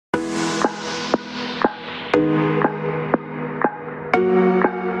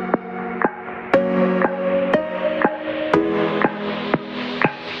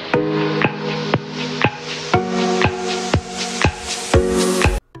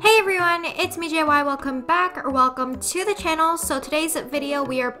it's me JY, welcome back or welcome to the channel. So today's video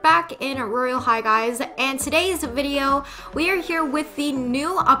we are back in Royale High, guys, and today's video we are here with the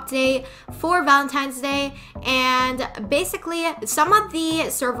new update for Valentine's Day. And basically some of the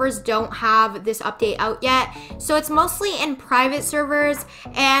servers don't have this update out yet, so it's mostly in private servers,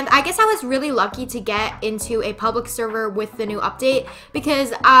 and I guess I was really lucky to get into a public server with the new update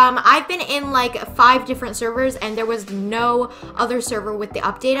because I've been in like 5 different servers and there was no other server with the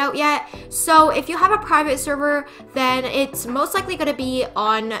update out yet. So if you have a private server, then it's most likely going to be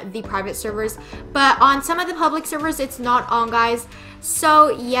on the private servers, but on some of the public servers it's not on, guys.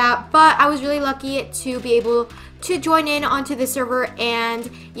 So yeah, but I was really lucky to be able to join in onto the server and,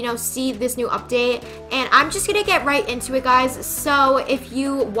 you know, see this new update. And I'm just gonna get right into it, guys. So if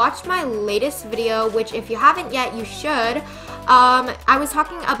you watched my latest video, which if you haven't yet, you should, I was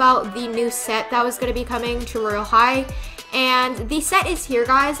talking about the new set that was gonna be coming to Royale High, and the set is here,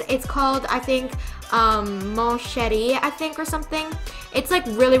 guys. It's called, I think, Chéri, I think, or something. It's like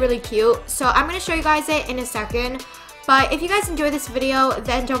really cute, so I'm gonna show you guys it in a second. But if you guys enjoyed this video,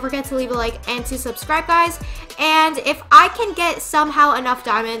 then don't forget to leave a like and to subscribe, guys. And if I can get somehow enough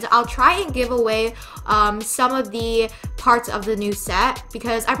diamonds, I'll try and give away some of the parts of the new set,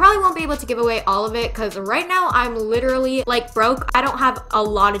 because I probably won't be able to give away all of it because right now I'm literally like broke. I don't have a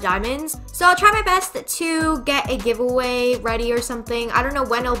lot of diamonds, so I'll try my best to get a giveaway ready or something. I don't know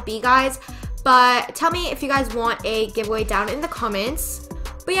when it'll be, guys, but tell me if you guys want a giveaway down in the comments.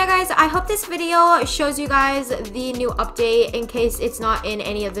 But yeah, guys, I hope this video shows you guys the new update in case it's not in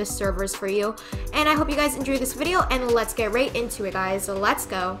any of the servers for you. And I hope you guys enjoyed this video, and let's get right into it, guys. Let's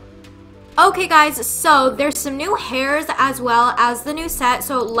go. Okay, guys, so there's some new hairs as well as the new set.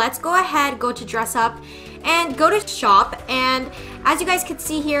 So let's go ahead, go to dress up and go to shop. And as you guys can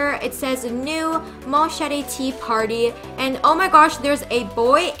see here, it says new Chéri tea party, and oh my gosh, there's a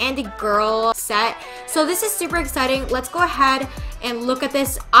boy and a girl set. So this is super exciting. Let's go ahead and look at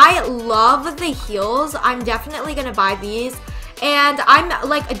this. I love the heels. I'm definitely gonna buy these, and I'm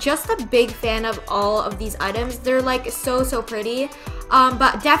like just a big fan of all of these items. They're like so pretty.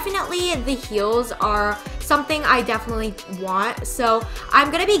 But definitely the heels are something I definitely want, so I'm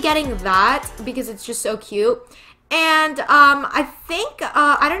gonna be getting that because it's just so cute. And I think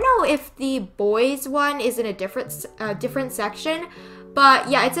I don't know if the boys one is in a different section, but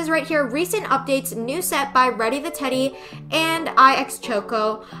yeah, it says right here, recent updates, new set by Ready the Teddy and IX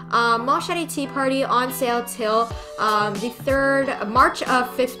Choco. Chéri Tea Party on sale till the 3rd March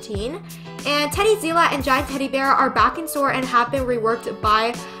of 15. And Teddy, ZILLA, and Giant Teddy Bear are back in store and have been reworked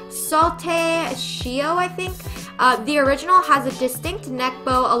by Saute Shio, I think. The original has a distinct neck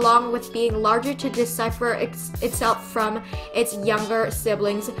bow along with being larger to decipher itself from its younger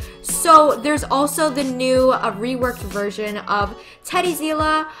siblings. So there's also the new reworked version of Teddy,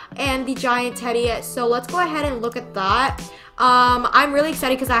 ZILLA, and the Giant Teddy. So let's go ahead and look at that. I'm really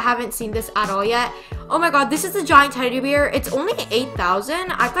excited because I haven't seen this at all yet. Oh my god, this is the Giant Teddy Bear. It's only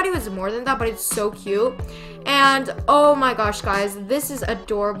 8,000. I thought it was more than that, but it's so cute. And oh my gosh, guys, this is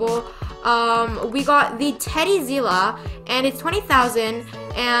adorable. We got the Teddy ZILLA, and it's 20,000,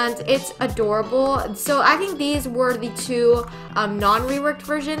 and it's adorable. So I think these were the 2 non-reworked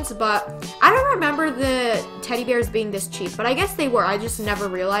versions, but I don't remember the teddy bears being this cheap, but I guess they were. I just never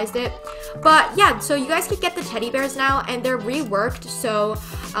realized it. But yeah, so you guys can get the teddy bears now, and they're reworked. So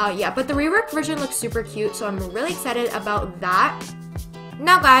yeah, but the reworked version looks super cute, so I'm really excited about that.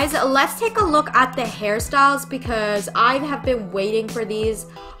 Now, guys, let's take a look at the hairstyles because I have been waiting for these.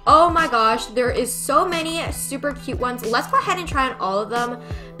 Oh my gosh, there is so many super cute ones. Let's go ahead and try on all of them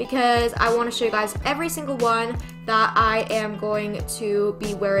because I want to show you guys every single one that I am going to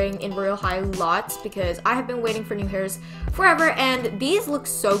be wearing in Royale High lots because I have been waiting for new hairs forever, and these look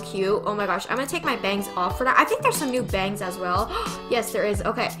so cute. Oh my gosh, I'm gonna take my bangs off for that. I think there's some new bangs as well. Yes, there is.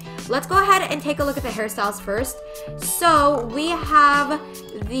 Okay, let's go ahead and take a look at the hairstyles first. So we have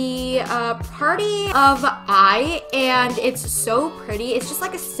the Party of Eye, and it's so pretty. It's just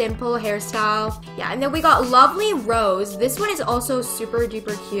like a simple hairstyle. Yeah, and then we got Lovely Rose. This one is also super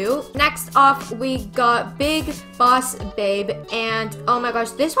duper cute. Next off, we got Big Boss Babe, and oh my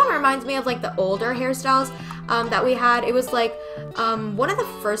gosh, this one reminds me of like the older hairstyles that we had. It was like one of the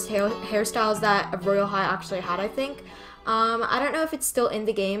first hairstyles that Royale High actually had, I think. I don't know if it's still in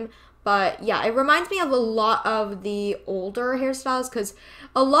the game, but yeah, it reminds me of a lot of the older hairstyles because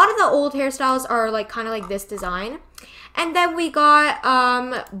a lot of the old hairstyles are like kind of like this design. And then we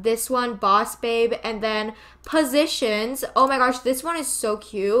got this one, Boss Babe, and then Positions. Oh my gosh, this one is so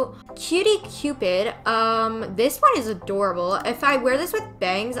cute. Cutie Cupid. This one is adorable. If I wear this with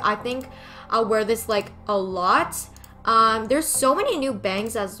bangs, I think I'll wear this like a lot. There's so many new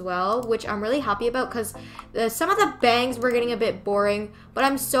bangs as well, which I'm really happy about because some of the bangs were getting a bit boring, but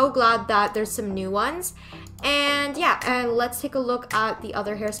I'm so glad that there's some new ones. And yeah, and let's take a look at the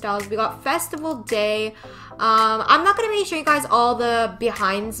other hairstyles. We got Festival Day. I'm not going to be showing you guys all the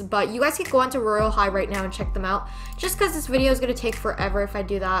behinds, but you guys can go onto Royale High right now and check them out, just because this video is going to take forever if I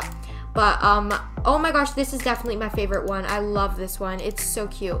do that. But oh my gosh, this is definitely my favorite one. I love this one. It's so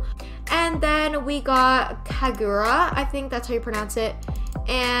cute. And then we got Kagura, I think that's how you pronounce it.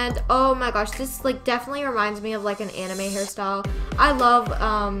 And oh my gosh, this like definitely reminds me of like an anime hairstyle. I love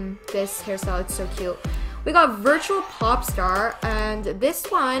this hairstyle. It's so cute. We got Virtual Pop Star, and this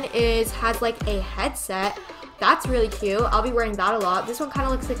one has like a headset. That's really cute. I'll be wearing that a lot. This one kind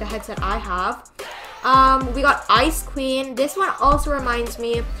of looks like the headset I have. We got Ice Queen. This one also reminds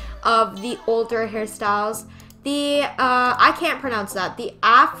me of the older hairstyles. The I can't pronounce that. The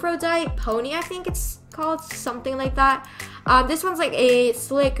Aphrodite Pony, I think it's called, something like that. This one's like a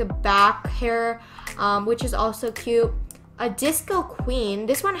slick back hair, which is also cute. A Disco Queen.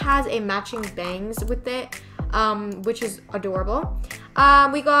 This one has a matching bangs with it, which is adorable.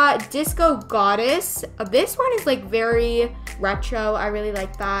 We got Disco Goddess. This one is like very retro. I really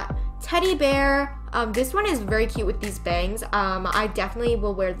like that. Teddy Bear. This one is very cute with these bangs. I definitely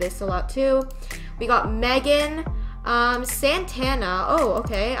will wear this a lot too. We got Megan. Santana. Oh,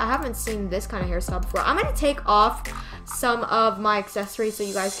 okay. I haven't seen this kind of hairstyle before. I'm going to take off some of my accessories so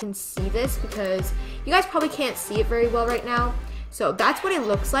you guys can see this, because you guys probably can't see it very well right now. So that's what it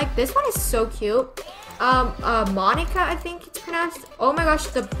looks like. This one is so cute. Monica, I think it's pronounced. Oh my gosh,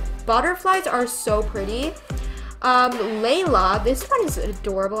 the butterflies are so pretty. Layla, this one is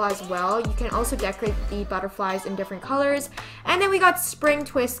adorable as well. You can also decorate the butterflies in different colors. And then we got Spring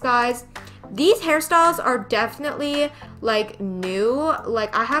Twist, guys. These hairstyles are definitely like new.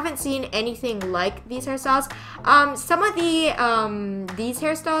 Like I haven't seen anything like these hairstyles. Some of the these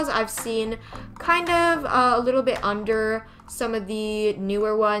hairstyles I've seen kind of a little bit under some of the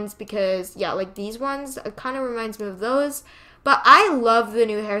newer ones, because yeah, like these ones kind of reminds me of those. But I love the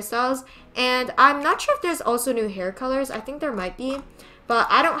new hairstyles, and I'm not sure if there's also new hair colors. I think there might be, but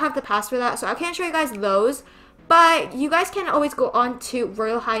I don't have the pass for that, so I can't show you guys those. But you guys can always go on to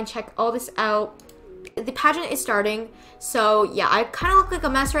Royale High and check all this out. The pageant is starting, so yeah, I kind of look like a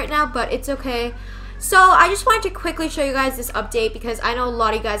mess right now, but it's okay. So I just wanted to quickly show you guys this update because I know a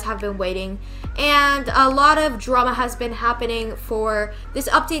lot of you guys have been waiting, and a lot of drama has been happening for this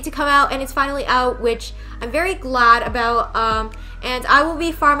update to come out, and it's finally out, which I'm very glad about. And I will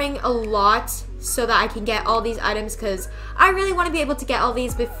be farming a lot so that I can get all these items, because I really want to be able to get all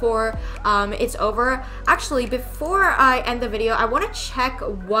these before it's over. Actually, before I end the video, I want to check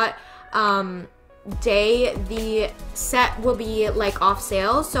what day the set will be like off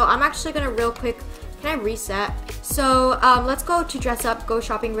sale. So I'm actually gonna real quick, can I reset? So let's go to dress up, go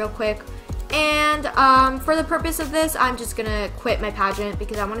shopping real quick. And for the purpose of this, I'm just gonna quit my pageant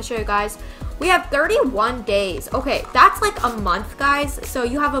because I want to show you guys we have 31 days. Okay, that's like a month, guys. So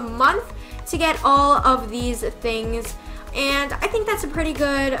you have a month to get all of these things, and I think that's a pretty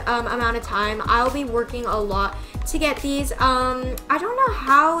good amount of time. I'll be working a lot to get these. I don't know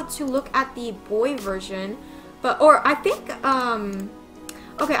how to look at the boy version, but or I think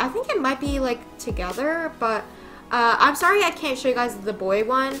okay, I think it might be like together, but I'm sorry I can't show you guys the boy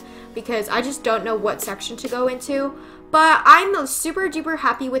one because I just don't know what section to go into. But I'm super duper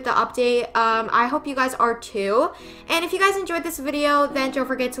happy with the update. I hope you guys are too. And if you guys enjoyed this video, then don't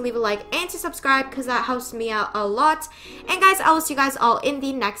forget to leave a like and to subscribe because that helps me out a lot. And guys, I will see you guys all in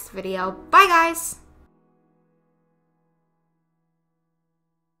the next video. Bye guys!